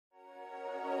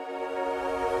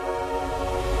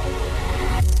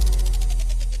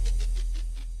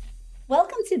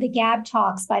to the GAB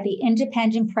Talks by the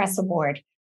Independent Press Award.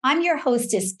 I'm your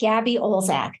hostess, Gabby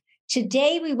Olzak.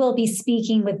 Today, we will be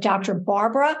speaking with Dr.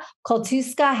 Barbara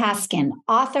Koltuska-Haskin,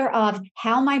 author of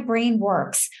How My Brain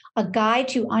Works, a guide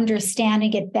to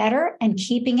understanding it better and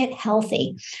keeping it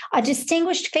healthy, a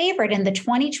distinguished favorite in the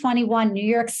 2021 New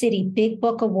York City Big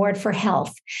Book Award for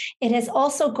Health. It has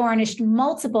also garnished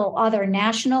multiple other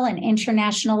national and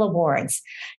international awards.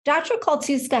 Dr.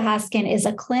 Koltuska-Haskin is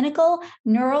a clinical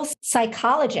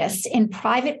neuropsychologist in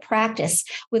private practice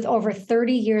with over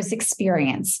 30 years'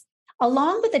 experience.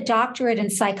 Along with a doctorate in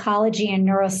psychology and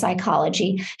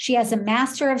neuropsychology, she has a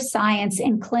Master of Science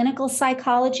in Clinical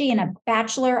Psychology and a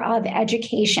Bachelor of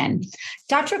Education.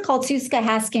 Dr.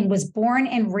 Koltuska-Haskin was born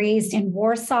and raised in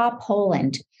Warsaw,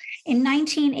 Poland. In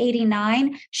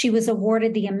 1989, she was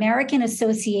awarded the American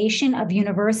Association of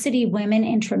University Women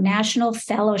International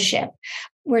Fellowship,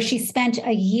 where she spent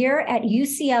a year at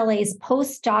UCLA's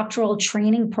postdoctoral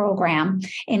training program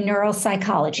in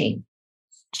neuropsychology.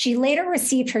 She later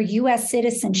received her U.S.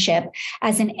 citizenship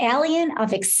as an alien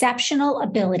of exceptional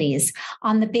abilities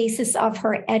on the basis of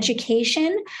her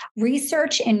education,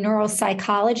 research in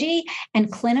neuropsychology,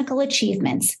 and clinical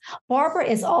achievements. Barbara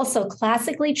is also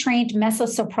classically trained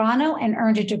mezzo-soprano and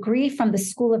earned a degree from the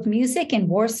School of Music in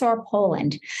Warsaw,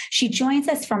 Poland. She joins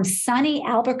us from sunny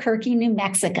Albuquerque, New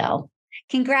Mexico.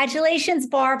 Congratulations,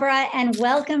 Barbara, and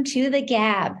welcome to the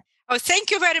GAB. Oh,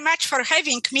 thank you very much for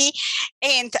having me.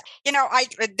 And,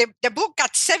 the book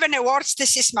got 7 awards.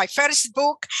 This is my first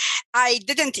book. I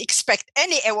didn't expect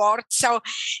any award. So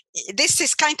this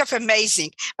is kind of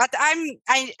amazing. But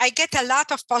I get a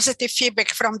lot of positive feedback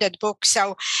from that book.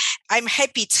 So I'm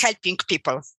happy it's helping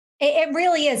people. It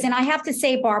really is. And I have to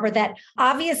say, Barbara, that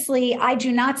obviously I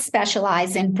do not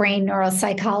specialize in brain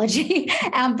neuropsychology,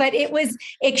 but it was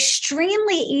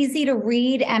extremely easy to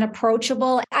read and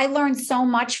approachable. I learned so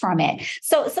much from it.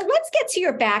 So let's get to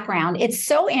your background. It's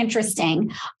so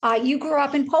interesting. You grew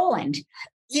up in Poland.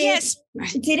 Yes.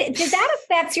 Did that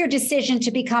affect your decision to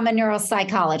become a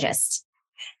neuropsychologist?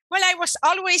 Well, I was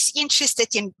always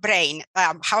interested in brain,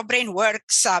 how brain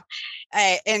works,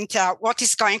 and what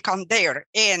is going on there.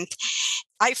 And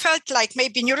I felt like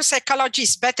maybe neuropsychology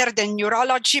is better than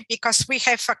neurology because we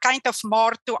have a kind of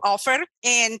more to offer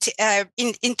and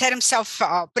in terms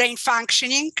of brain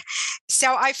functioning.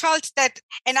 So I felt that,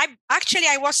 and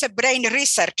I was a brain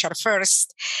researcher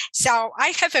first. So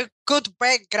I have a good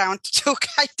background to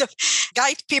kind of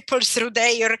guide people through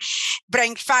their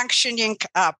brain functioning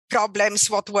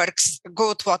problems, what works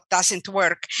good, what doesn't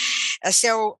work.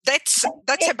 So that's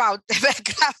about the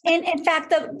background. And in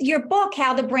fact, your book,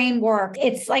 How the Brain Works,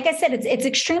 it's like I said, it's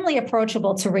extremely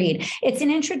approachable to read. It's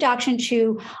an introduction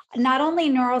to not only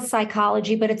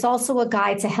neuropsychology, but it's also a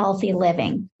guide to healthy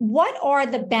living. What are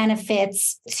the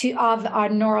benefits of our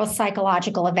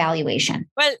neuropsychological evaluation?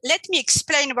 Well, let me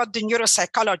explain what the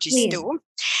neuropsychologists do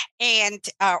and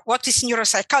what is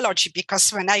neuropsychology,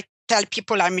 because when I tell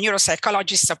people I'm a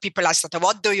neuropsychologist, so people ask,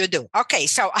 what do you do? Okay,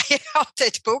 so I wrote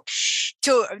that book.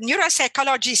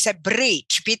 Neuropsychology is a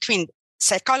bridge between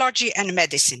psychology and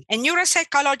medicine. A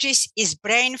neuropsychologist is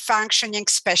brain functioning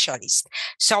specialist.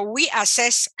 So we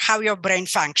assess how your brain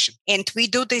functions. And we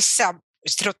do this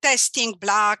through testing,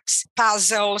 blocks,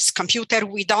 puzzles, computer.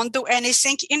 We don't do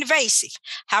anything invasive.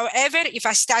 However, if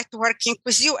I start working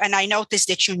with you and I notice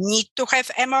that you need to have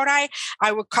MRI,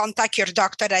 I will contact your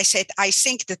doctor. I said, I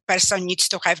think that person needs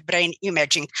to have brain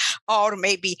imaging. Or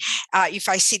maybe if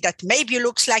I see that maybe it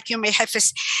looks like you may have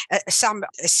some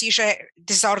seizure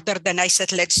disorder, then I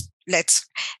said, let's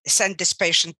send this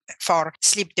patient for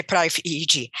sleep-deprived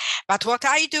EEG. But what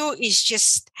I do is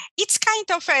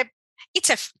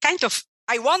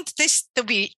I want this to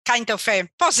be kind of a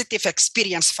positive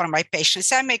experience for my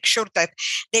patients. I make sure that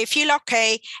they feel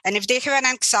okay. And if they have an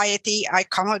anxiety, I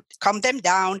calm them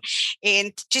down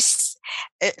and just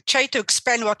try to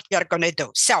explain what we are going to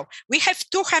do. So we have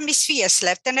 2 hemispheres,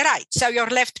 left and right. So your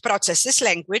left processes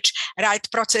language, right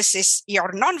processes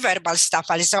your nonverbal stuff.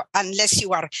 Also, unless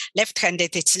you are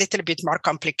left-handed, it's a little bit more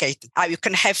complicated. You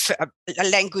can have a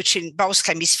language in both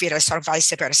hemispheres or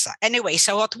vice versa. Anyway,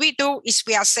 so what we do is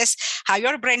we assess how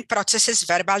your brain processes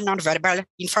verbal, nonverbal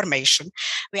information.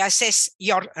 We assess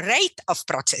your rate of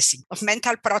processing. Of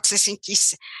mental processing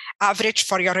is average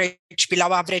for your age,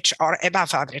 below average or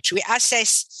above average. We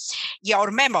assess your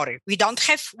memory. We don't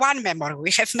have one memory.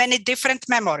 We have many different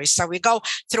memories. So we go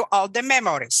through all the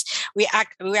memories. We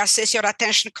assess your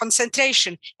attention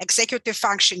concentration, executive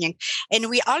functioning, and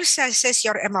we also assess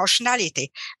your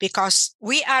emotionality because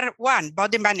we are one,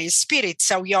 body, mind, and spirit.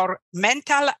 So your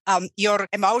mental, your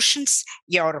emotions,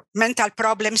 your mental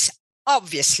problems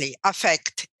obviously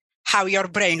affect how your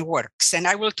brain works. And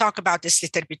I will talk about this a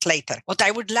little bit later. What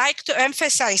I would like to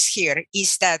emphasize here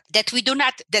is that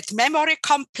memory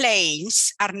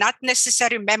complaints are not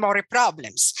necessarily memory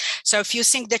problems. So if you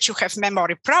think that you have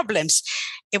memory problems,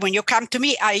 when you come to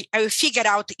me, I will figure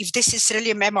out if this is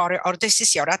really memory or this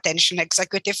is your attention,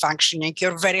 executive functioning,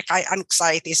 your very high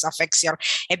anxieties affects your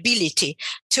ability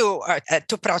to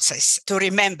process, to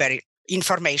remember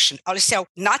information. Also,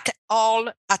 not all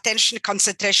attention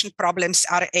concentration problems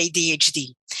are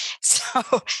ADHD. So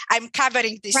I'm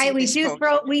covering this. Right. In we this do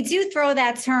book. throw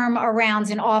that term around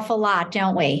an awful lot,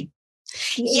 don't we?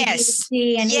 Yes.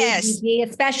 ADHD and yes. ADD,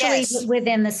 especially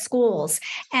within the schools.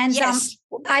 And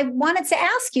I wanted to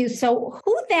ask you, so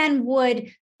who then would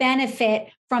benefit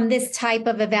from this type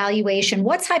of evaluation?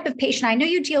 What type of patient? I know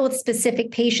you deal with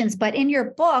specific patients, but in your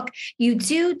book, you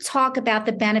do talk about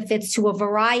the benefits to a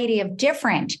variety of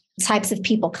different types of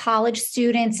people, college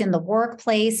students in the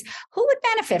workplace. Who would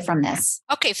benefit from this?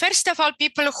 Okay, first of all,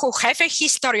 people who have a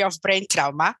history of brain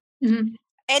trauma and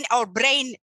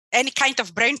any kind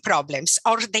of brain problems,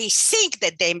 or they think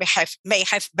that they may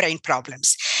have brain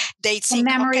problems. They think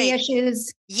memory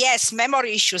issues. Yes,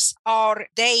 memory issues, or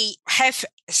they have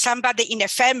somebody in a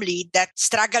family that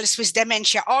struggles with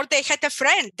dementia, or they had a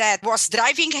friend that was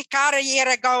driving a car a year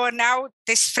ago, and now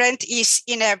this friend is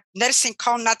in a nursing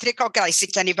home, not recognizing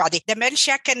anybody.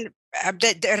 Dementia can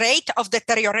the rate of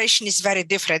deterioration is very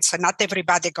different. So not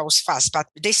everybody goes fast, but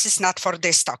this is not for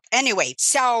this talk. Anyway,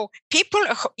 so people,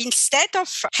 instead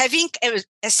of having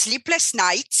a sleepless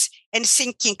nights and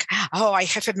thinking, oh, I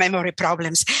have memory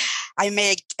problems, I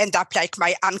may end up like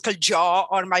my Uncle Joe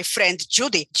or my friend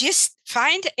Judy, just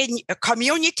find a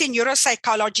community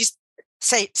neuropsychologist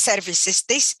services.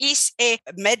 This is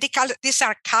these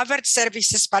are covered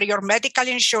services by your medical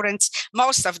insurance.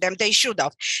 Most of them, they should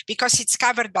have, because it's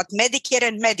covered by Medicare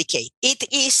and Medicaid. It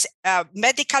is a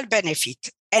medical benefit.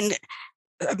 And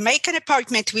make an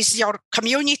appointment with your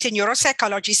community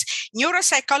neuropsychologist.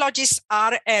 Neuropsychologists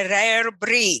are a rare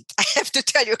breed, I have to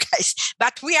tell you guys,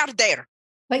 but we are there.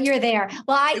 But you're there.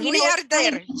 Well, we are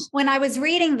there. When I was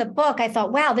reading the book, I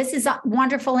thought, wow, this is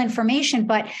wonderful information,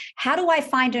 but how do I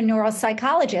find a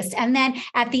neuropsychologist? And then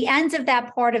at the end of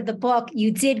that part of the book,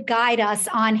 you did guide us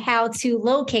on how to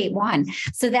locate one.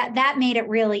 So that made it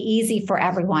really easy for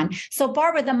everyone. So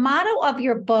Barbara, the motto of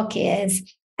your book is,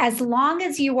 as long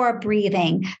as you are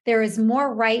breathing, there is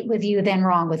more right with you than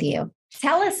wrong with you.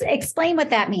 Explain what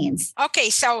that means. Okay,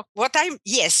 so what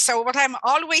I'm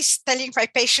always telling my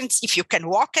patients, if you can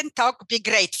walk and talk, be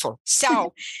grateful.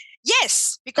 So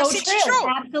yes, because it's true.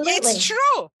 Absolutely. It's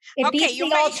true. It beats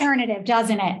the alternative,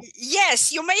 doesn't it?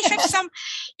 Yes, you may have some,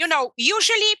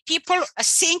 usually people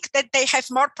think that they have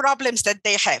more problems than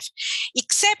they have,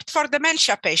 except for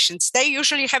dementia patients. They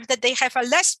usually have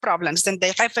less problems than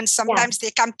they have. And sometimes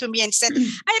they come to me and say,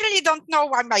 I really don't know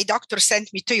why my doctor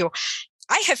sent me to you.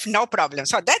 I have no problem.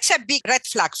 So that's a big red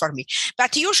flag for me.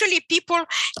 But usually people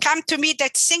come to me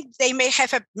that think they may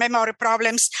have memory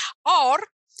problems, or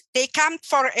they come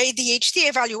for ADHD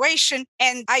evaluation,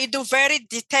 and I do very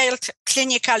detailed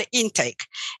clinical intake.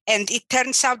 And it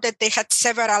turns out that they had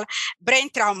several brain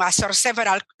traumas or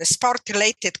several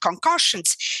sport-related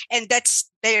concussions, and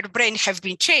their brain have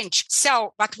been changed.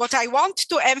 So, but what I want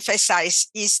to emphasize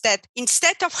is that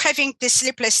instead of having the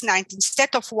sleepless night,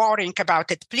 instead of worrying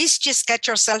about it, please just get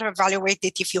yourself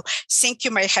evaluated if you think you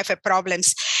may have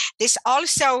problems. This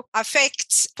also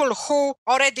affects people who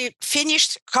already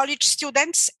finished college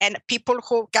students and people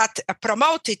who got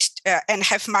promoted and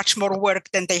have much more work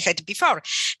than they had before.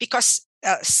 Because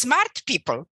smart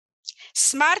people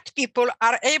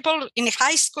are able, in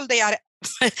high school, they are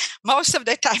most of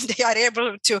the time they are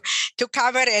able to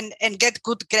cover and get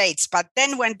good grades. But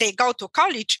then when they go to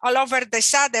college, all over the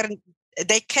sudden,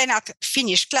 they cannot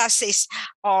finish classes,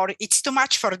 or it's too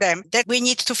much for them. That we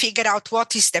need to figure out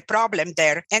what is the problem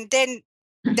there. And then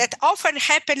that often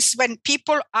happens when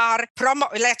people are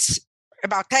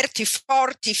about 30,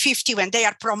 40, 50, when they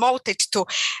are promoted to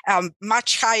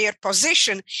much higher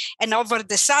position, and over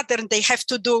the sudden they have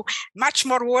to do much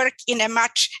more work in a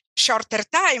much shorter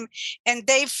time, and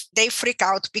they freak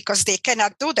out because they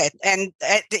cannot do that. And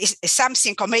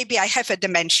something, or maybe I have a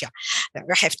dementia. I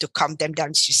have to calm them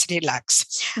down, just relax.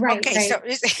 Right. So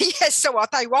yes. So what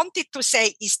I wanted to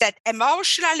say is that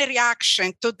emotional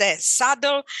reaction to the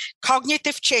subtle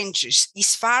cognitive changes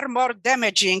is far more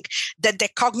damaging than the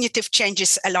cognitive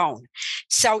changes alone.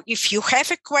 So if you have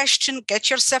a question, get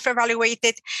yourself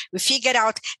evaluated. We figure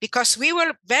out, because we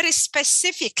will very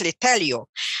specifically tell you,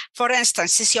 for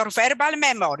instance, is your verbal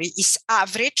memory is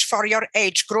average for your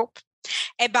age group?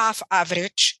 above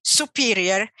average,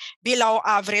 superior, below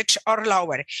average, or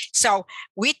lower. So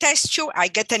we test you, I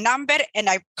get a number, and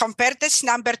I compare this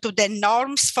number to the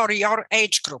norms for your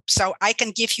age group. So I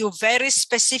can give you very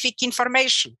specific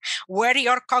information where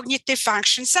your cognitive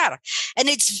functions are. And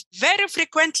it's very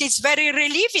frequently, it's very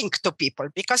relieving to people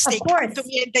because they come to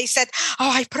me and they said,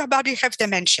 oh, I probably have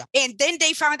dementia. And then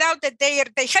they found out that they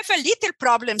have a little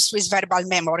problems with verbal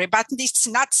memory, but it's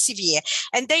not severe.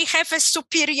 And they have a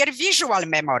superior visual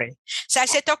memory. So I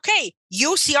said, okay,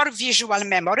 use your visual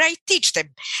memory. I teach them.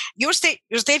 Use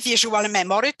the visual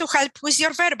memory to help with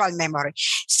your verbal memory.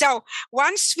 So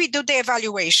once we do the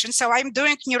evaluation, so I'm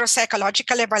doing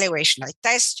neuropsychological evaluation.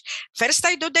 First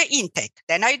I do the intake,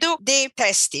 then I do the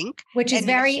testing. Which is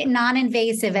very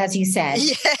non-invasive, as you said.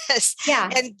 Yes. Yeah.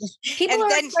 And people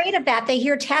are afraid of that. They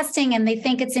hear testing and they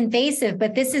think it's invasive,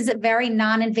 but this is a very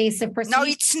non-invasive procedure. No,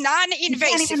 it's non-invasive. You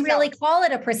can't even really call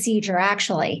it a procedure,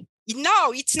 actually.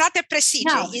 No, it's not a procedure.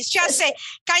 No. It's just a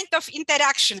kind of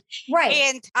interaction. Right.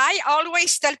 And I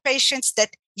always tell patients that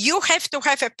you have to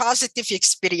have a positive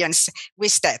experience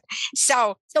with that.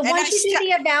 So once you do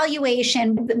the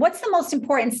evaluation, what's the most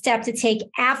important step to take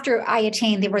after I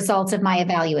attain the results of my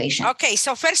evaluation? Okay.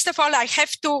 So first of all, I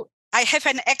have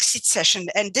an exit session,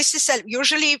 and this is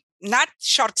usually not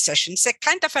short session. It's a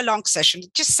kind of a long session,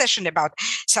 just session about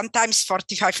sometimes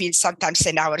 45 minutes, sometimes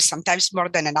an hour, sometimes more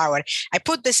than an hour. I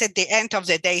put this at the end of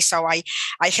the day, so I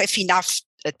have enough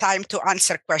time to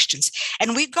answer questions.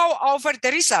 And we go over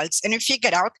the results and we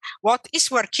figure out what is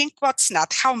working, what's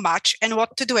not, how much, and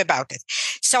what to do about it.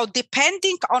 So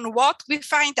depending on what we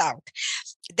find out,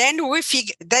 then we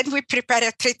prepare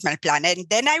a treatment plan. And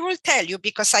then I will tell you,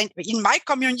 because in my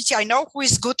community, I know who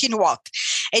is good in what.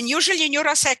 And usually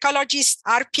neuropsychologists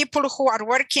are people who are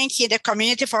working in the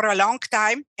community for a long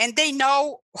time, and they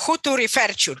know who to refer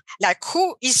to, like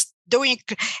who is doing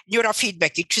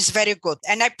neurofeedback, which is very good.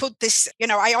 And I put this,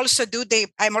 I'm also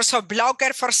a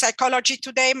blogger for Psychology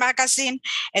Today magazine.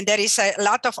 And there is a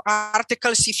lot of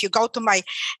articles. If you go to my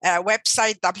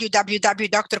website,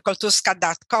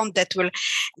 www.drkoltuska.com,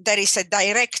 there is a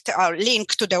direct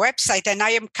link to the website. And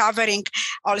I am covering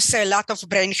also a lot of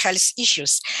brain health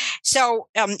issues. So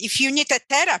if you need a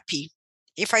therapy,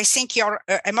 if I think your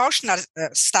emotional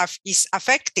stuff is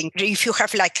affecting, if you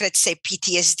have let's say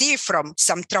PTSD from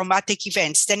some traumatic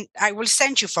events, then I will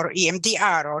send you for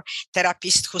EMDR or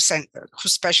therapist who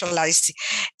specialize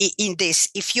in this.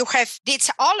 If you have,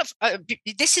 this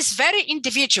is very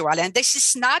individual, and this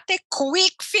is not a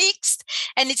quick fix,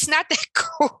 and it's not a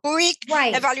quick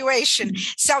evaluation.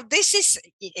 So this is,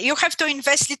 you have to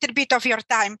invest a little bit of your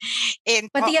time.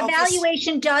 But the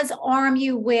evaluation does arm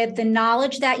you with the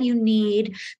knowledge that you need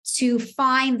to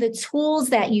find the tools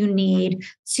that you need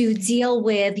to deal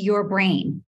with your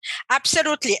brain.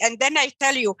 Absolutely. And then I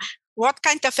tell you what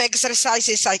kind of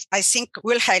exercises I think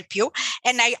will help you.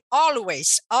 And I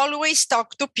always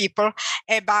talk to people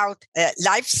about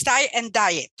lifestyle and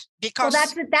diet. Because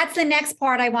that's the next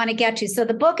part I want to get to. So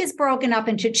the book is broken up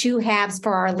into two halves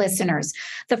for our listeners.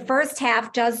 The first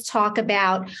half does talk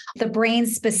about the brain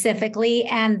specifically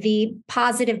and the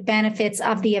positive benefits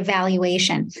of the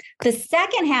evaluation. The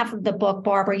second half of the book,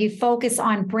 Barbara, you focus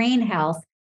on brain health.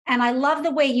 And I love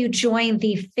the way you join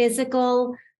the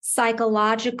physical,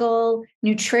 psychological,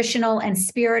 nutritional, and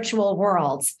spiritual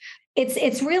worlds.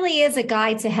 It really is a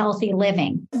guide to healthy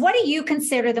living. What do you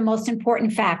consider the most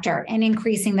important factor in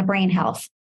increasing the brain health?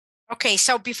 Okay,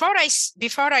 so before I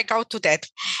go to that,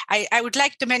 I would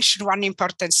like to mention one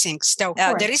important thing. So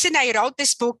the reason I wrote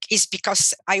this book is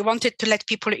because I wanted to let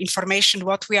people information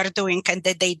what we are doing, and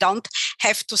that they don't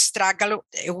have to struggle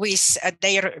with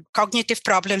their cognitive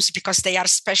problems because they are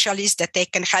specialists, that they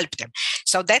can help them.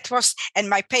 So that was, and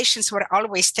my patients were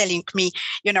always telling me,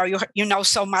 you know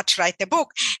so much, write a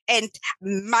book. And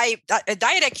my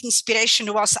direct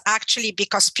inspiration was actually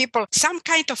because people some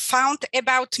kind of found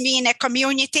about me in a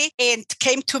community and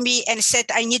came to me and said,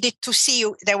 I needed to see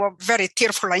you. They were very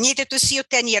tearful. I needed to see you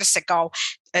 10 years ago.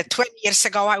 20 years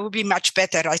ago, I would be much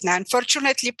better right now.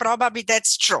 Unfortunately, probably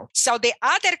that's true. So the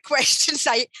other questions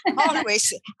I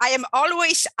am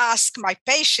always ask my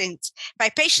patients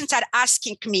are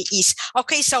asking me is,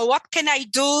 okay, so what can I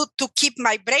do to keep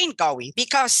my brain going?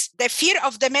 Because the fear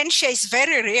of dementia is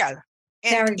very real.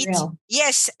 And very real.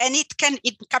 Yes, and it can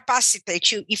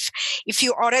incapacitate you if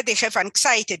you already have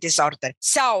anxiety disorder.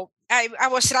 So I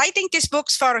was writing these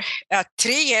books for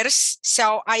 3 years.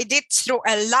 So I did through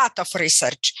a lot of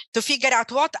research to figure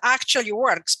out what actually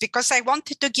works, because I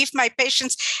wanted to give my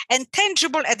patients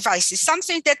tangible advice,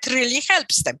 something that really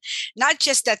helps them. Not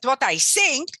just that what I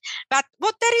think, but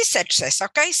what the research says.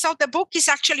 Okay. So the book is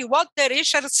actually what the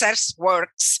research says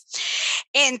works.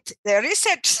 And the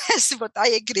research says what I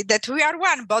agree, that we are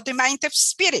one, body, mind, and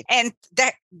spirit. And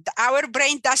our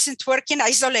brain doesn't work in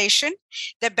isolation.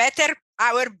 The better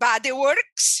our body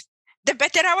works, the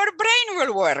better our brain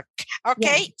will work.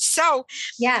 Okay. Yes. So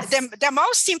yes. The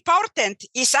most important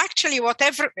is actually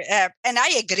whatever, and I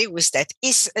agree with that,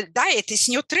 is diet, is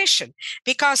nutrition,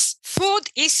 because food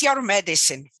is your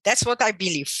medicine. That's what I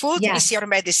believe. Food yes. is your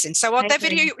medicine. So whatever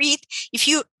you eat, if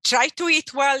you try to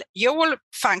eat well, you will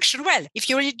function well. If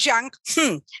you eat junk,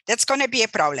 that's going to be a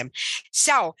problem.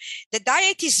 So the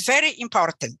diet is very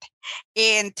important.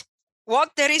 And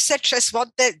what the research says, what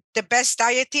the best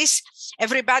diet is,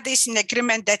 everybody's in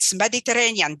agreement that's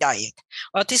Mediterranean diet.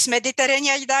 What is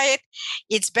Mediterranean diet?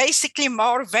 It's basically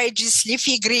more veggies,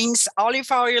 leafy greens,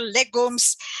 olive oil,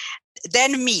 legumes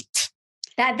than meat.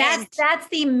 That's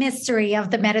the mystery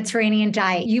of the Mediterranean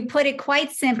diet. You put it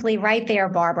quite simply right there,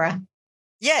 Barbara.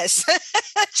 Yes,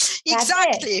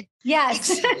 exactly.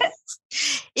 Yes.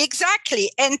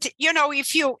 Exactly. And,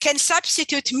 if you can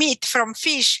substitute meat from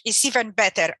fish, it's even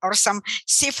better, or some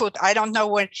seafood. I don't know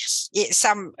when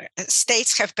some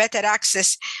states have better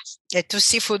access to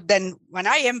seafood than when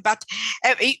I am, but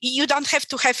you don't have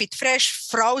to have it fresh.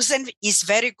 Frozen is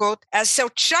very good. So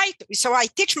I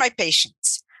teach my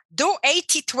patients, do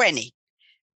 80-20.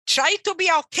 Try to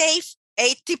be okay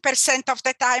 80% of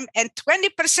the time, and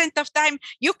 20% of time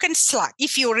you can slack.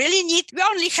 If you really need, we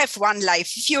only have one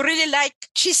life. If you really like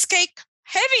cheesecake,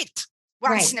 have it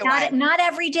once in a while. Not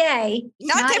every day.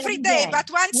 Not every day, but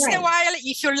once in a while.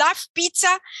 If you love pizza,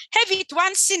 have it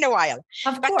once in a while.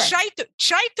 Of course.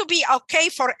 Try to be okay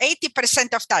for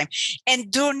 80% of time, and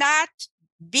do not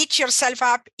beat yourself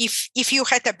up if you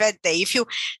had a bad day. If you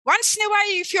once in a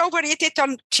while, if you overeat it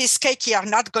on cheesecake, you're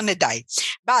not going to die.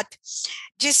 But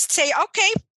just say,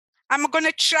 okay, I'm going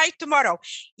to try tomorrow.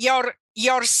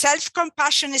 Your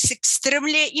self-compassion is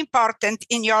extremely important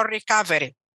in your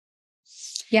recovery.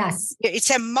 Yes.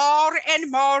 It's a more and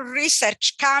more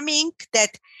research coming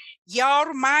that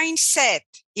your mindset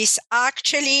is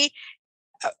actually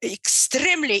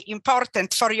extremely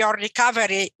important for your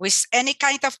recovery with any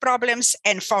kind of problems,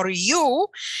 and for you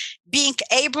being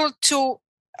able to,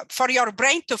 for your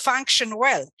brain to function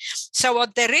well. So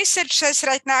what the research says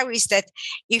right now is that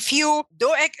if you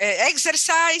do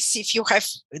exercise, if you have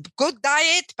good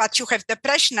diet, but you have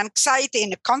depression, anxiety,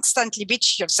 and constantly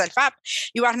beat yourself up,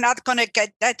 you are not going to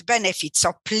get that benefit.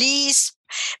 So please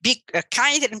be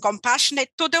kind and compassionate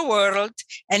to the world,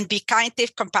 and be kind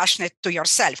and compassionate to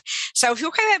yourself. So if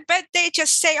you have a bad day,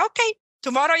 just say, okay,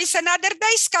 tomorrow is another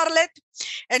day, Scarlett,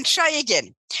 and try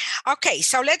again. Okay,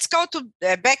 so let's go to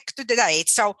back to the diet.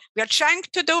 So we are trying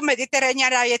to do Mediterranean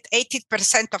diet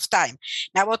 80% of time.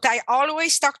 Now, what I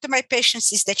always talk to my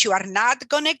patients is that you are not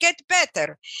going to get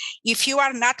better if you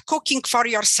are not cooking for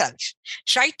yourself.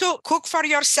 Try to cook for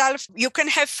yourself. You can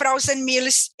have frozen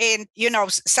meals and,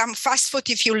 some fast food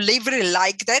if you really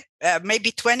like that,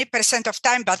 maybe 20% of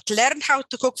time, but learn how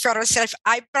to cook for yourself.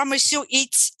 I promise you,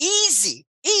 it's easy.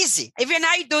 Easy. Even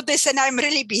I do this and I'm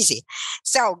really busy.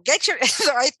 So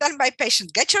so I tell my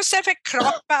patient, get yourself a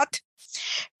crock pot,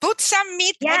 put some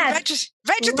meat and vegetables.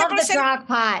 Love the crock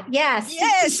pot. Yes.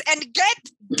 Yes. And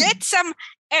get some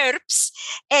herbs,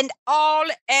 and all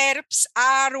herbs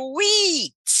are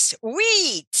weeds.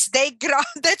 They grow.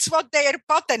 That's what their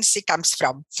potency comes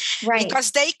from. Right.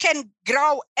 Because they can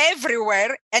grow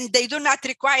everywhere, and they do not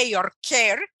require your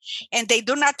care, and they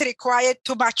do not require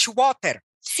too much water.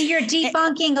 So you're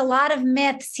debunking a lot of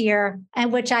myths here,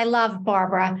 and which I love,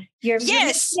 Barbara. You're making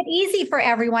it easy for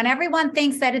everyone. Everyone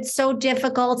thinks that it's so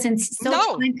difficult and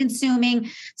so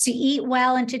time-consuming to eat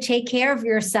well and to take care of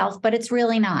yourself, but it's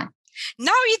really not.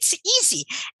 No, it's easy.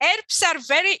 Herbs are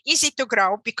very easy to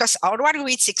grow because all one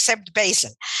weeds except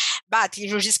basil, but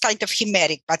which is kind of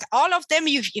chimeric. But all of them,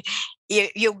 you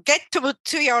get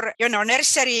to your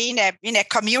nursery in a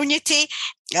community.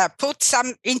 Put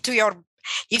some into your.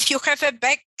 If you have a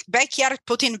backyard,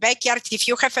 put in backyard. If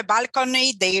you have a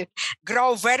balcony, they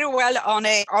grow very well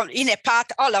in a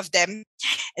pot, all of them.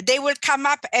 They will come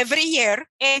up every year.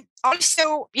 And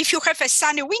also, if you have a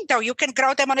sunny window, you can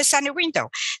grow them on a sunny window.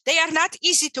 They are not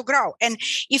easy to grow. And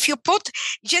if you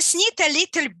just need a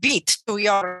little bit to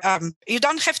your, you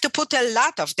don't have to put a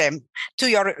lot of them to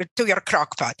your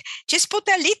crock pot. Just put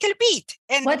a little bit.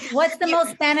 And what's the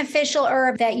most beneficial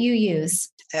herb that you use?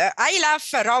 I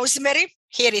love rosemary.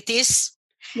 Here it is.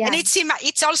 Yeah. And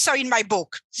it's also in my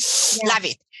book. Yeah. Love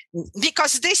it.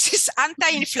 Because this is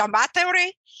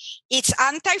anti-inflammatory, it's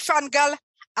antifungal,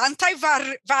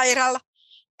 antiviral,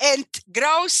 and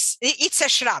grows, it's a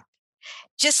shrub.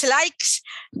 Just like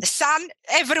the sun,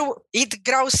 it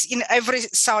grows in every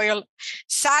soil.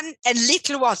 Sun and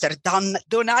little water.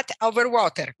 Do not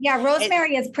overwater. Yeah,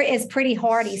 rosemary is pretty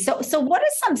hardy. So what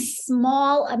are some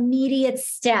small, immediate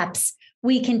steps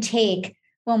we can take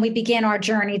when we begin our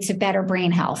journey to better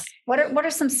brain health? What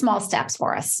are some small steps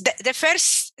for us? The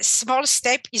first small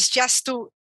step is just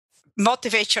to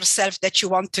motivate yourself that you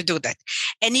want to do that.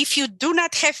 And if you do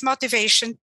not have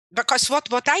motivation, because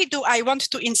what I do, I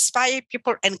want to inspire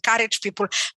people, encourage people.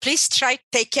 Please try to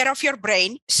take care of your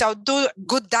brain. So do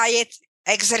good diet,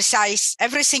 exercise.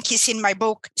 Everything is in my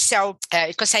book. So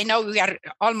because I know we are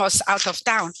almost out of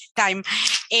time,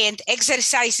 and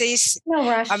exercises, no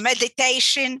rush.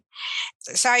 Meditation.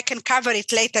 So I can cover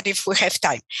it later if we have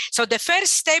time. So the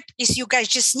first step is you guys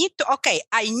just need to,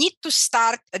 I need to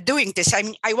start doing this.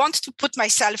 I want to put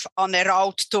myself on a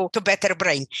road to better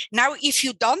brain. Now, if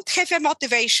you don't have a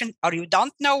motivation or you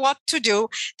don't know what to do,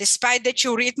 despite that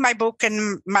you read my book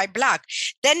and my blog,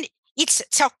 then it's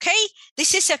okay.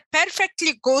 This is a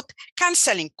perfectly good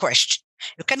counseling question.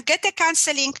 You can get a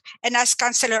counseling and ask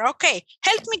counselor, help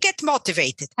me get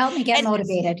motivated. Help me get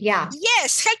motivated. Yeah.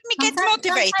 Yes. Help me get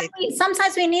motivated.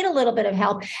 Sometimes we need a little bit of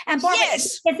help. And Barbara,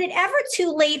 is it ever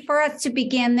too late for us to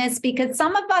begin this? Because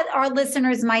some of our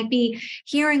listeners might be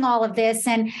hearing all of this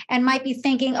and might be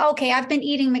thinking, I've been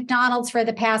eating McDonald's for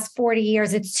the past 40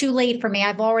 years. It's too late for me.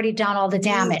 I've already done all the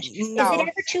damage. No. Is it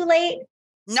ever too late?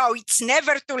 No, it's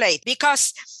never too late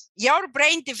because your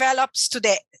brain develops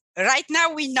right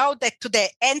now we know that to the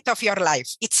end of your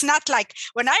life. It's not like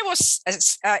when I was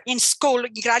in school,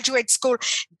 graduate school,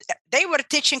 they were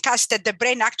teaching us that the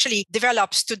brain actually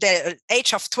develops to the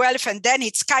age of 12. And then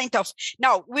it's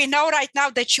no, we know right now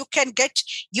that you can,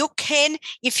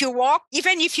 if you walk,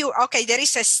 even if you, there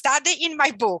is a study in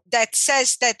my book that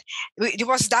says that it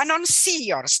was done on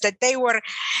seniors, that they were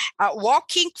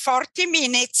walking 40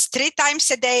 minutes, 3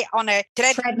 times a day on a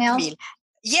treadmill.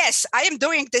 Yes, I am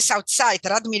doing this outside.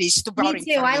 Treadmill is too boring.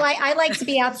 Me too. I like to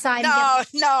be outside.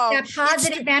 No. That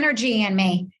positive energy in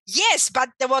me. Yes, but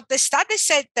what the study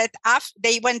said that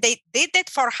when they did it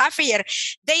for half a year,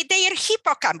 their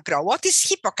hippocamp grow. What is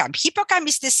hippocamp? Hippocamp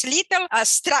is this little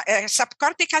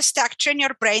subcortical structure in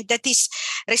your brain that is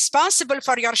responsible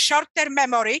for your short-term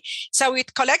memory. So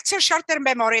it collects your short-term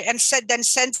memory and then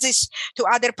sends this to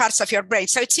other parts of your brain.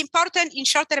 So it's important in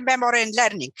short-term memory and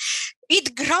learning.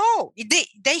 It grows.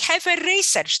 They have a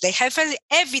research. They have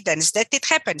evidence that it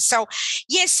happens. So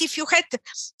yes, if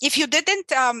you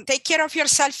didn't take care of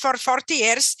yourself for 40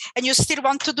 years and you still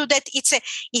want to do that, it's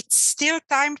still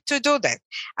time to do that.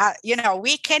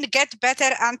 We can get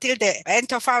better until the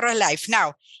end of our life.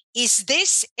 Now, is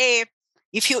this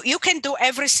if you can do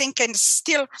everything and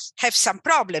still have some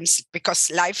problems because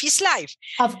life is life.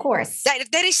 Of course.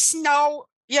 There is no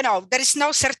there is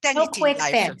no certainty. No quick in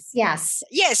life. fix. Yes.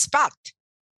 Yes, but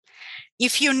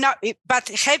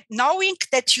knowing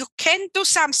that you can do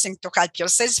something to help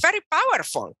yourself is very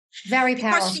powerful. Very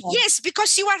powerful.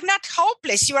 Because you are not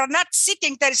hopeless. You are not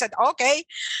sitting there and said, I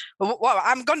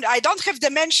don't have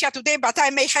dementia today, but I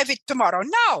may have it tomorrow.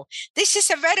 No, this is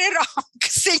a very wrong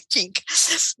thinking.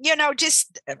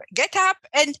 Just get up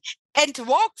and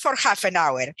walk for half an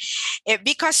hour,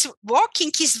 because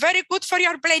walking is very good for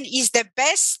your brain. Is the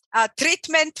best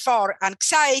treatment for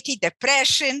anxiety,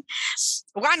 depression,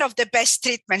 one of the best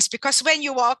treatments, because when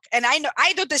you walk, and I know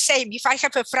I do the same. If I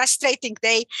have a frustrating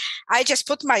day, I just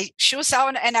put my shoes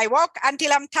on and I walk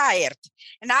until I'm tired.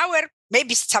 An hour,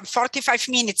 maybe some 45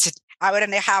 minutes, hour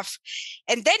and a half.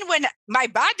 And then when my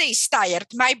body is tired,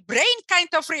 my brain kind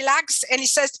of relaxes and it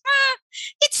says,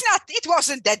 it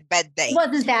wasn't that bad day. It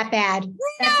wasn't that bad.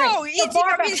 No.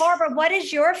 Right. Barbara, what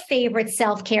is your favorite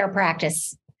self-care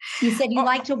practice? You said you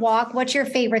like to walk. What's your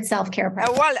favorite self-care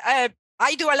practice?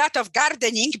 I do a lot of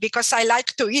gardening because I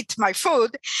like to eat my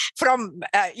food from,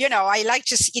 I like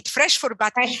to eat fresh food.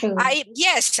 But fresh food.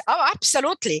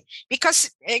 Absolutely.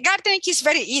 Because gardening is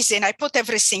very easy and I put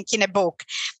everything in a book.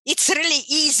 It's really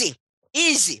easy.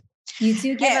 You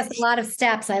do give us a lot of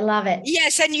steps. I love it.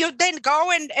 Yes, and you then go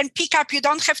and pick up. You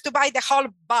don't have to buy the whole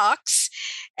box,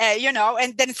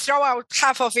 and then throw out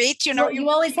half of it. You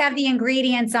always have the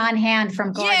ingredients on hand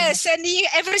from gardening. Yes, and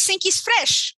everything is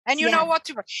fresh. And you know what?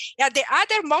 The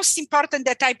other most important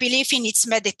that I believe in is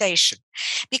meditation,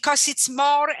 because it's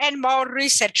more and more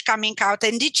research coming out.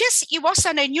 And it was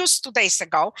on the news 2 days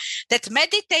ago that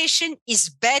meditation is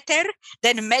better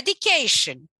than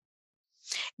medication.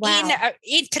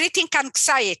 in treating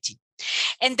anxiety.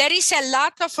 And there is a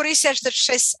lot of research that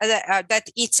says that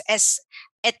it's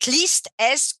at least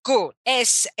as good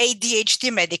as ADHD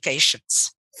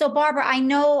medications. So, Barbara, I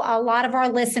know a lot of our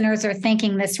listeners are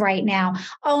thinking this right now.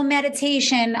 Oh,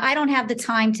 meditation, I don't have the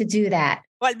time to do that.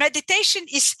 Well, meditation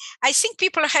is, I think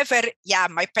people have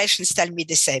my patients tell me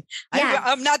the same. Yeah.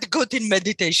 I'm not good in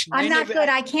meditation. I'm not good.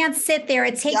 I can't sit there.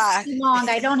 It takes too long.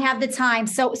 I don't have the time.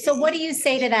 So what do you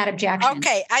say to that objection?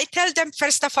 Okay. I tell them,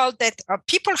 first of all, that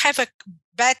people have a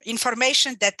bad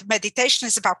information that meditation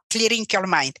is about clearing your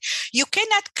mind. You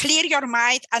cannot clear your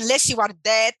mind unless you are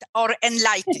dead or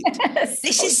enlightened.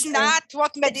 This is not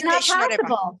what meditation is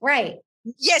about. Right.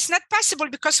 Yes, not possible,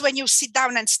 because when you sit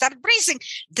down and start breathing,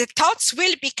 the thoughts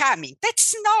will be coming.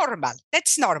 That's normal.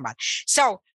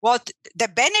 So what the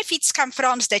benefits come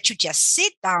from is that you just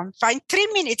sit down, find 3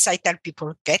 minutes. I tell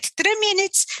people, get 3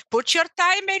 minutes, put your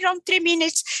timer on 3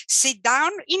 minutes, sit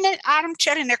down in an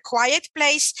armchair in a quiet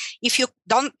place. If you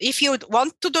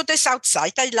want to do this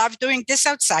outside, I love doing this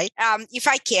outside. If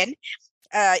I can.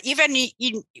 Even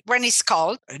when it's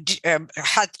cold,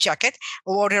 hot jacket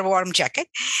or a warm jacket,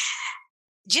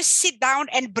 just sit down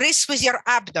and breathe with your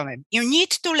abdomen. You need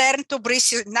to learn to breathe,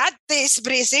 not this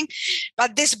breathing,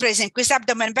 but this breathing with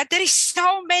abdomen. But there is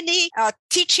so many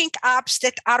teaching apps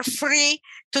that are free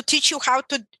to teach you how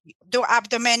to do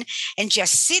abdomen, and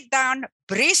just sit down,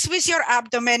 breathe with your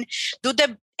abdomen,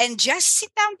 and just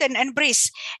sit down then and breathe.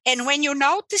 And when you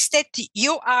notice that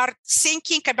you are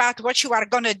thinking about what you are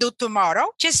going to do tomorrow,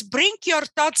 just bring your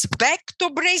thoughts back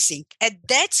to breathing. And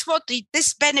that's what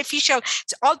this beneficial,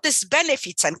 all these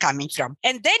benefits are coming from.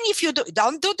 And then if you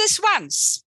don't do this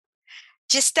once,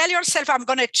 just tell yourself, I'm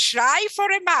going to try for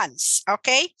a month,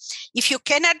 okay? If you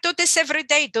cannot do this every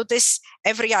day, do this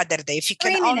every other day. If you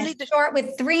can only start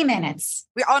with 3 minutes.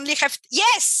 We only have,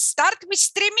 start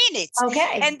with 3 minutes.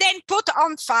 Okay. And then put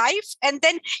on 5. And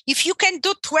then if you can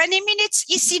do 20 minutes,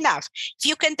 is enough. If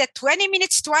you can do 20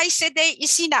 minutes twice a day,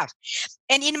 is enough.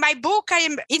 And in my book, I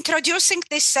am introducing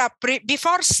this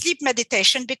before sleep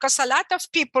meditation, because a lot of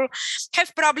people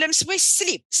have problems with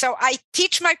sleep. So I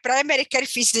teach my primary care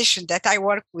physician that I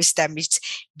work with them. It's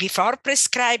before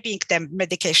prescribing them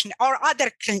medication or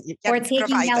other or taking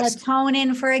providers.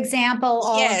 Melatonin, for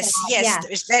example. Yes.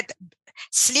 That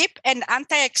sleep and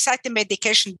anti-anxiety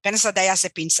medication,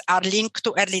 benzodiazepines, are linked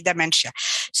to early dementia.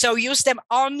 So use them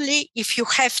only if you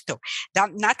have to.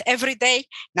 Not every day,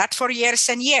 not for years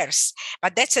and years.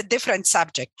 But that's a different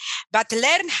subject. But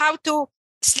learn how to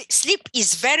sleep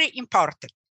is very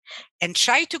important. And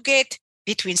try to get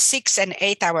between 6 and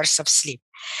 8 hours of sleep,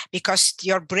 because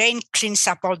your brain cleans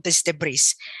up all this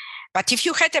debris. But if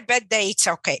you had a bad day, it's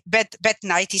okay. Bad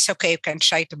night is okay. You can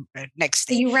try to next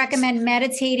day. So you recommend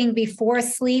meditating before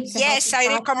sleep? Yes, I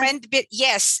recommend.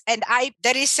 Yes, and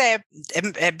there is a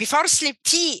before sleep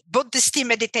Buddhist tea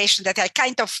meditation that I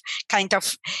kind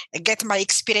of get my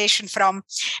inspiration from,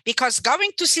 because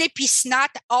going to sleep is not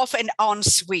off and on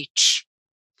switch.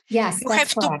 Yes, you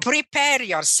have to prepare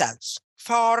yourself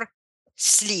for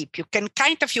sleep. You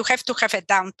have to have a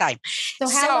downtime. So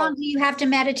how long do you have to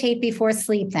meditate before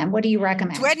sleep then? What do you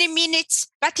recommend? 20 minutes.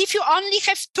 But if you only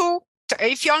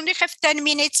have 10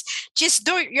 minutes, just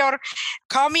do your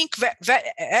calming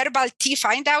herbal tea.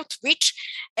 Find out which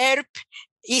herb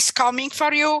is calming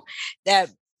for you. There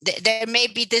may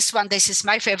be this one. This is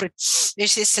my favorite.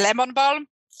 This is lemon balm.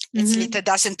 It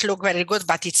doesn't look very good,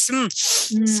 but it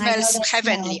smells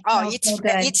heavenly.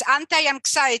 It's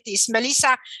anti-anxiety. It's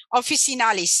Melissa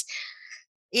officinalis.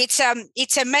 It's a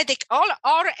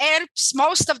all herbs.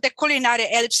 Most of the culinary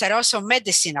herbs are also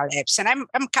medicinal herbs, and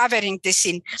I'm covering this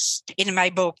in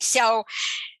my book. So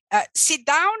sit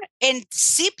down and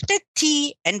sip the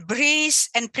tea and breathe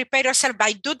and prepare yourself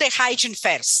by do the hygiene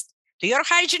first. Do your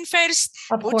hygiene first.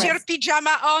 Put your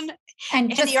pajama on.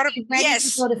 And just be ready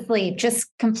to go to sleep. Just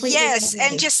completely. Yes,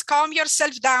 and just calm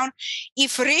yourself down.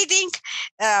 If reading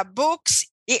books,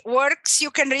 it works.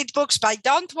 You can read books, but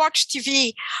don't watch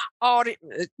TV or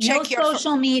check your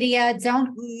social media.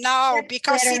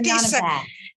 Because it is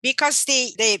because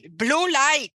the blue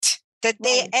light that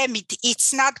they emit,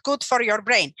 it's not good for your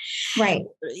brain. Right.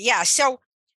 Yeah. So.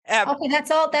 Okay,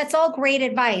 that's all great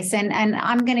advice, and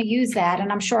I'm going to use that,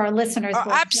 and I'm sure our listeners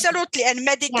will. Absolutely. And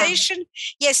meditation,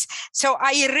 yes. So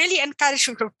I really encourage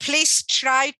you to please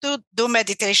try to do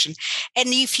meditation. And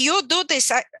if you do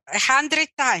this 100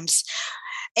 times,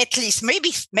 at least,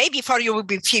 maybe for you will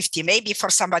be 50, maybe for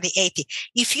somebody 80.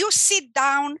 If you sit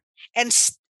down and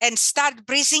start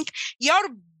breathing, your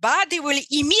body will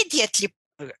immediately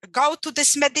go to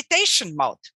this meditation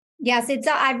mode. Yes,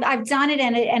 I've done it,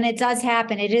 and it does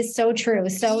happen. It is so true.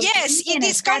 So yes, it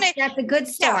is that's a good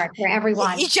start for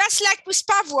everyone. It's just like with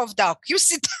Pavlov dog. You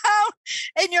sit down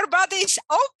and your body is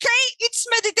okay. It's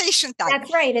meditation time.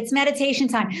 That's right. It's meditation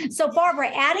time. So Barbara,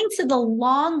 adding to the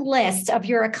long list of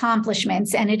your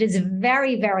accomplishments, and it is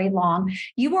very, very long,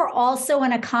 you are also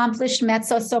an accomplished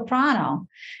mezzo-soprano.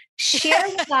 Share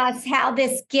with us how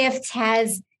this gift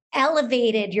has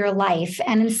elevated your life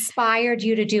and inspired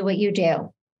you to do what you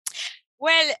do.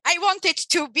 Well, I wanted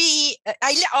to be,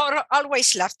 I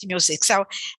always loved music. So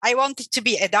I wanted to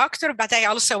be a doctor, but I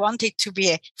also wanted to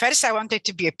be first I wanted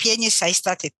to be a pianist. I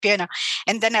started piano,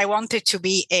 and then I wanted to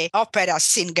be an opera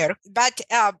singer. But,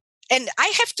 and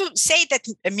I have to say that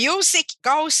music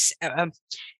goes kind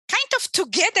of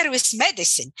together with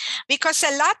medicine, because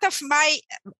a lot of my,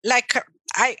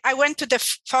 I went to the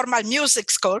formal music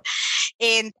school,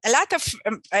 and a lot of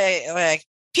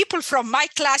people from my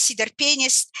class, either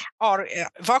pianist or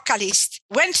vocalist,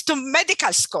 went to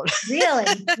medical school. Really?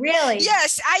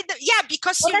 Yes,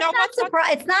 because well,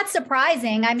 it's not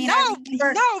surprising. I mean,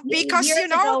 because years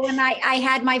ago when I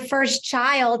had my first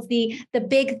child, the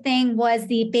big thing was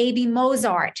the baby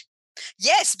Mozart.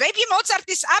 Yes, baby Mozart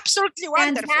is absolutely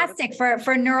wonderful. Fantastic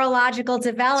for neurological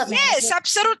development. Yes,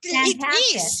 absolutely, it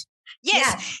is.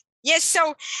 Yes.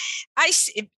 So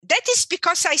that is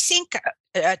because I think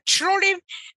truly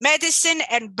medicine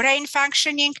and brain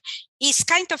functioning is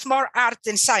kind of more art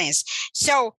than science.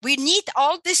 So we need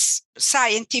all this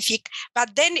scientific,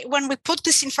 but then when we put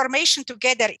this information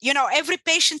together, every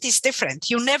patient is different.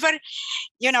 You never,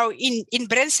 in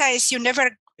brain science, you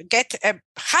never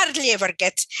hardly ever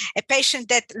get a patient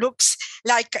that looks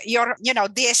like your,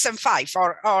 DSM-5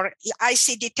 or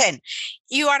ICD-10.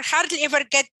 You are hardly ever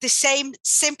get the same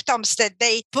symptoms that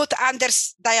they put under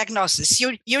diagnosis.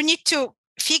 You need to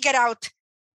figure out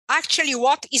actually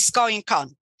what is going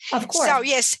on. Of course. So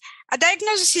yes, a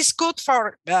diagnosis is good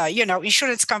for,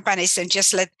 insurance companies, and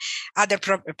just let other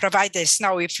providers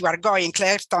know if you are going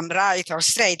left or right or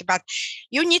straight, but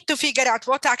you need to figure out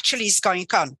what actually is going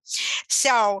on.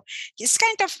 So it's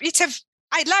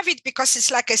I love it because it's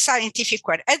like a scientific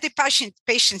word. And the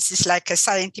patients is like a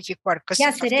scientific word.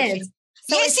 Yes, it is.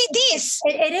 Yes, it is.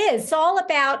 It is. It's all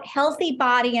about healthy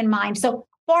body and mind. So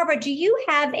Barbara, do you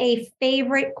have a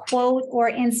favorite quote or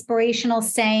inspirational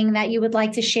saying that you would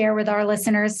like to share with our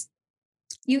listeners?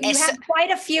 You have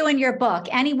quite a few in your book.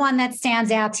 Anyone that stands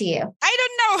out to you? I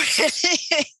don't know,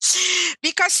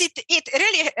 because it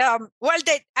really,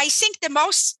 I think the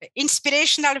most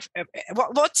inspirational,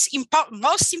 what's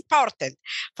most important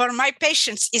for my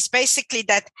patients is basically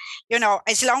that,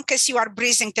 as long as you are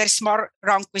breathing, there's more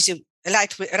wrong with you,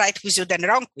 right with you than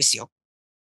wrong with you.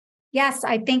 Yes,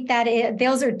 I think that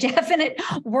those are definite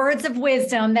words of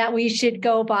wisdom that we should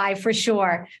go by for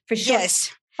sure.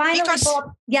 Yes. Finally,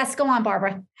 yes, go on,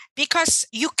 Barbara. Because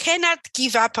you cannot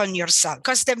give up on yourself.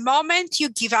 Because the moment you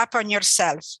give up on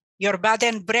yourself, your body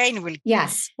and brain will.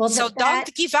 Yes. Well, so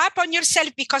don't give up on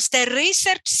yourself, because the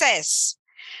research says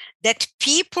that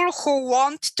people who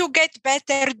want to get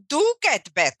better do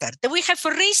get better. We have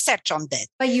research on that.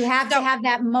 But you have to have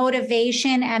that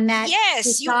motivation and that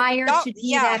desire to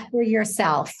do that for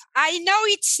yourself. I know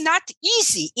it's not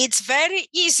easy. It's very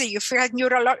easy if you have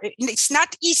it's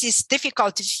not easy. It's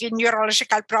difficult if you have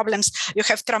neurological problems, you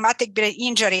have traumatic brain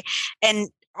injury, and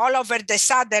all over the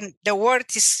sudden the world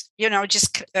is,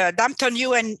 just dumped on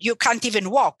you and you can't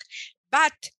even walk.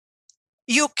 But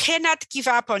you cannot give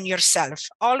up on yourself.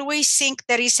 Always think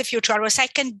there is a future. Always, I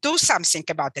can do something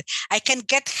about it. I can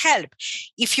get help.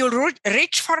 If you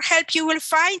reach for help, you will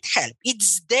find help.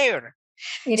 It's there.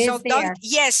 It is there.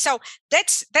 Yes. So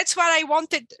that's what I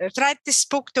wanted to write this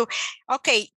book to.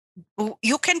 Okay,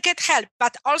 you can get help,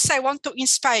 but also I want to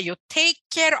inspire you. Take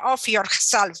care of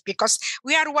yourself, because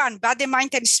we are one, body,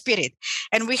 mind, and spirit.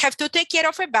 And we have to take care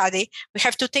of a body. We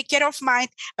have to take care of mind,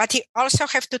 but you also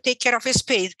have to take care of a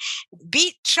spirit.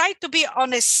 Try to be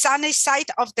on a sunny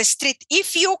side of the street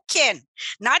if you can.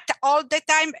 Not all the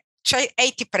time. Try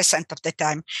 80% of the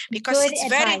time, because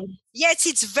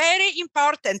it's very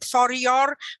important for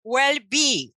your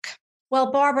well-being. Well,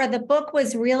 Barbara, the book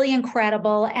was really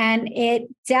incredible, and it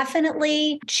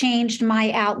definitely changed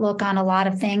my outlook on a lot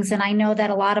of things. And I know that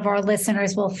a lot of our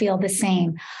listeners will feel the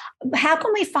same. How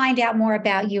can we find out more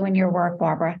about you and your work,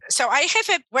 Barbara? So I have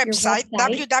a website,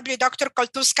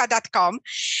 www.drkoltuska.com.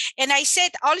 And I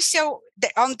said also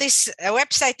on this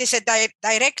website is a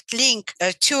direct link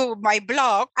to my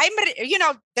blog.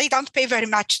 They don't pay very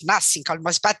much, nothing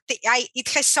almost, but it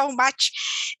has so much,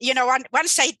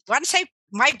 once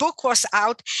my book was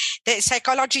out, the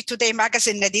Psychology Today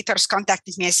magazine editors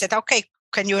contacted me and said, okay,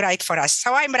 can you write for us?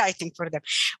 So I'm writing for them.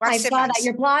 I saw that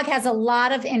your blog has a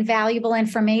lot of invaluable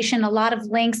information, a lot of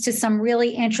links to some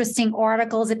really interesting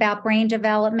articles about brain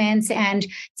development and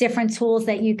different tools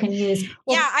that you can use.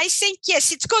 Well, yeah, I think,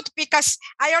 yes, it's good because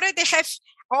I already have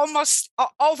almost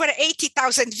over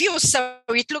 80,000 views. So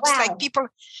it looks like people.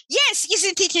 Yes.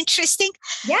 Isn't it interesting?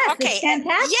 Yes. Okay. It's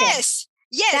fantastic. Yes.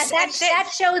 Yes.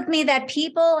 That shows me that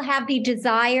people have the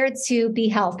desire to be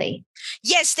healthy.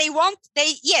 Yes,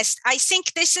 yes, I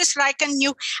think this is like a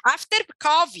new, after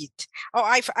COVID. Oh,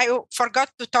 I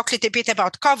forgot to talk a little bit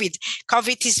about COVID.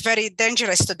 COVID is very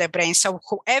dangerous to the brain. So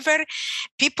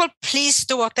people, please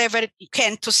do whatever you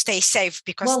can to stay safe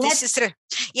because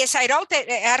yes, I wrote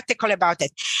an article about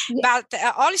it. Yeah. But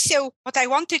also what I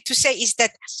wanted to say is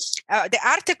that the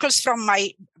articles from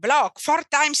my blog 4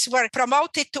 times were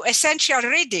promoted to essential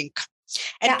reading.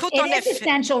 And put on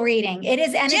essential reading. It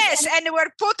is, and and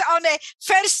we're put on a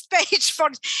first page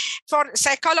for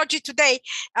Psychology Today.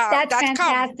 That's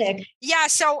fantastic. Yeah,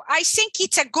 so I think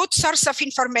it's a good source of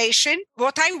information.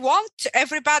 What I want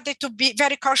everybody to be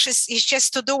very cautious is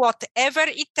just to do whatever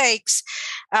it takes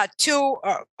to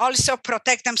also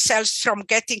protect themselves from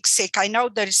getting sick. I know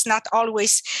that it's not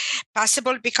always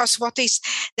possible because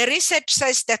the research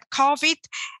says that COVID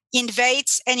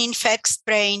invades and infects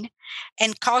brain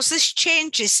and causes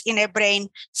changes in a brain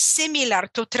similar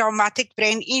to traumatic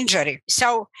brain injury.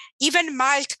 So even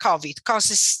mild COVID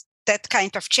causes that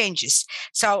kind of changes.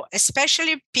 So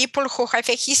especially people who have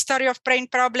a history of brain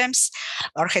problems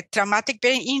or had traumatic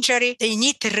brain injury, they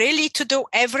need really to do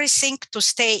everything to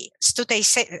stay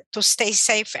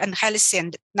safe and healthy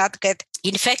and not get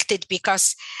infected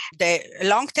because the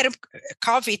long-term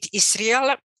COVID is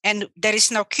real and there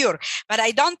is no cure. But I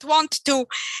don't want to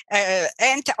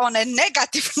end on a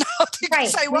negative note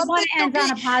because I want to end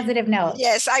on a positive note.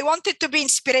 Yes, I want it to be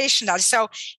inspirational. So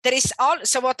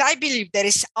what I believe, there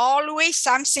is always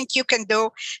something you can do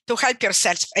to help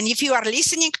yourself. And if you are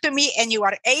listening to me and you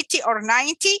are 80 or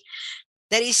 90,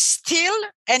 there is still,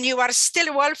 and you are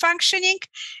still well functioning,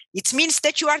 it means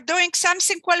that you are doing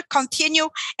something well. Continue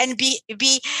and be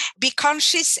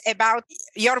conscious about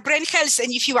your brain health.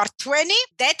 And if you are 20,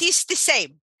 that is the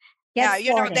same.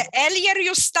 The earlier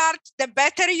you start, the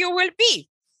better you will be.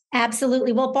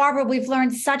 Absolutely. Well, Barbara, we've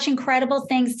learned such incredible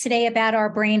things today about our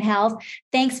brain health.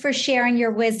 Thanks for sharing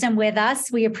your wisdom with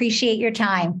us. We appreciate your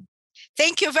time.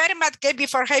 Thank you very much, Gabby,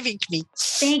 for having me.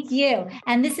 Thank you.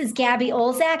 And this is Gabby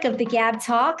Olzak of the Gab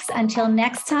Talks. Until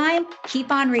next time,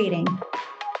 keep on reading.